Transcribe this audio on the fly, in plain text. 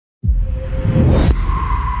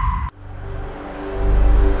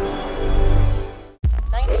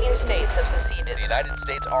United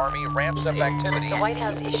States Army ramps up activity. The White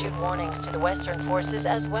House issued warnings to the Western forces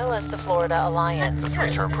as well as the Florida Alliance. The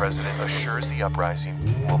three-term president assures the uprising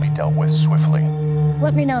will be dealt with swiftly.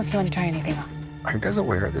 Let me know if you want to try anything on. Are you guys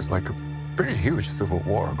aware there's like a pretty huge civil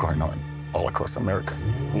war going on all across America?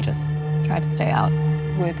 We just try to stay out.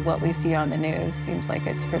 With what we see on the news, seems like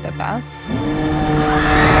it's for the best.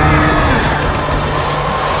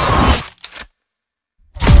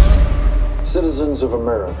 Citizens of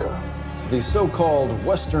America, the so-called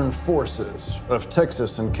Western forces of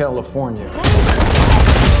Texas and California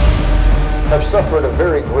have suffered a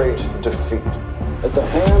very great defeat at the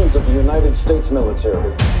hands of the United States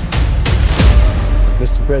military.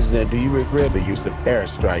 Mr. President, do you regret the use of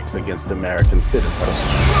airstrikes against American citizens?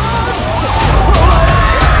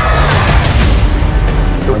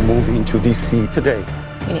 We're moving to D.C. today.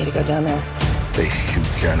 We need to go down there. They shoot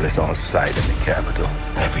journalists on sight in the Capitol.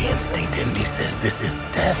 Every instinct in me says this is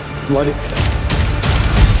death. Bloody.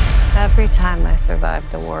 Every time I survived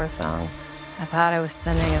the war zone, I thought I was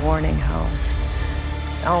sending a warning home.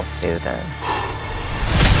 Don't do this.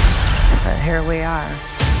 But here we are.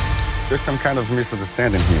 There's some kind of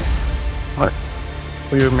misunderstanding here. What?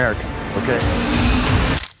 Well, you're American, okay?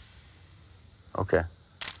 Okay.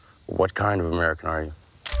 What kind of American are you?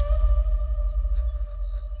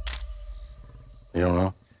 You don't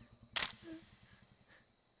know?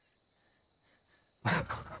 The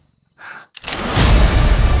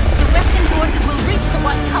Western forces will reach the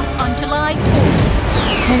White House on July 4th.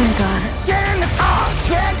 Oh my God. Get in the car!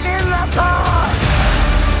 Get in the car!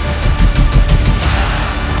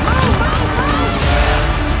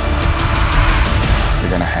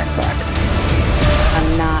 You're gonna hang back. I'm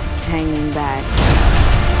not hanging back.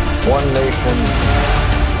 One nation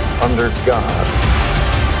under God,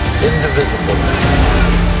 indivisible,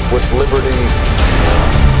 with liberty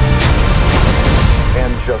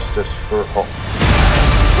and justice for all.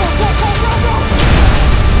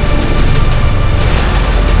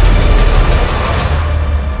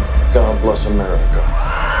 God bless America.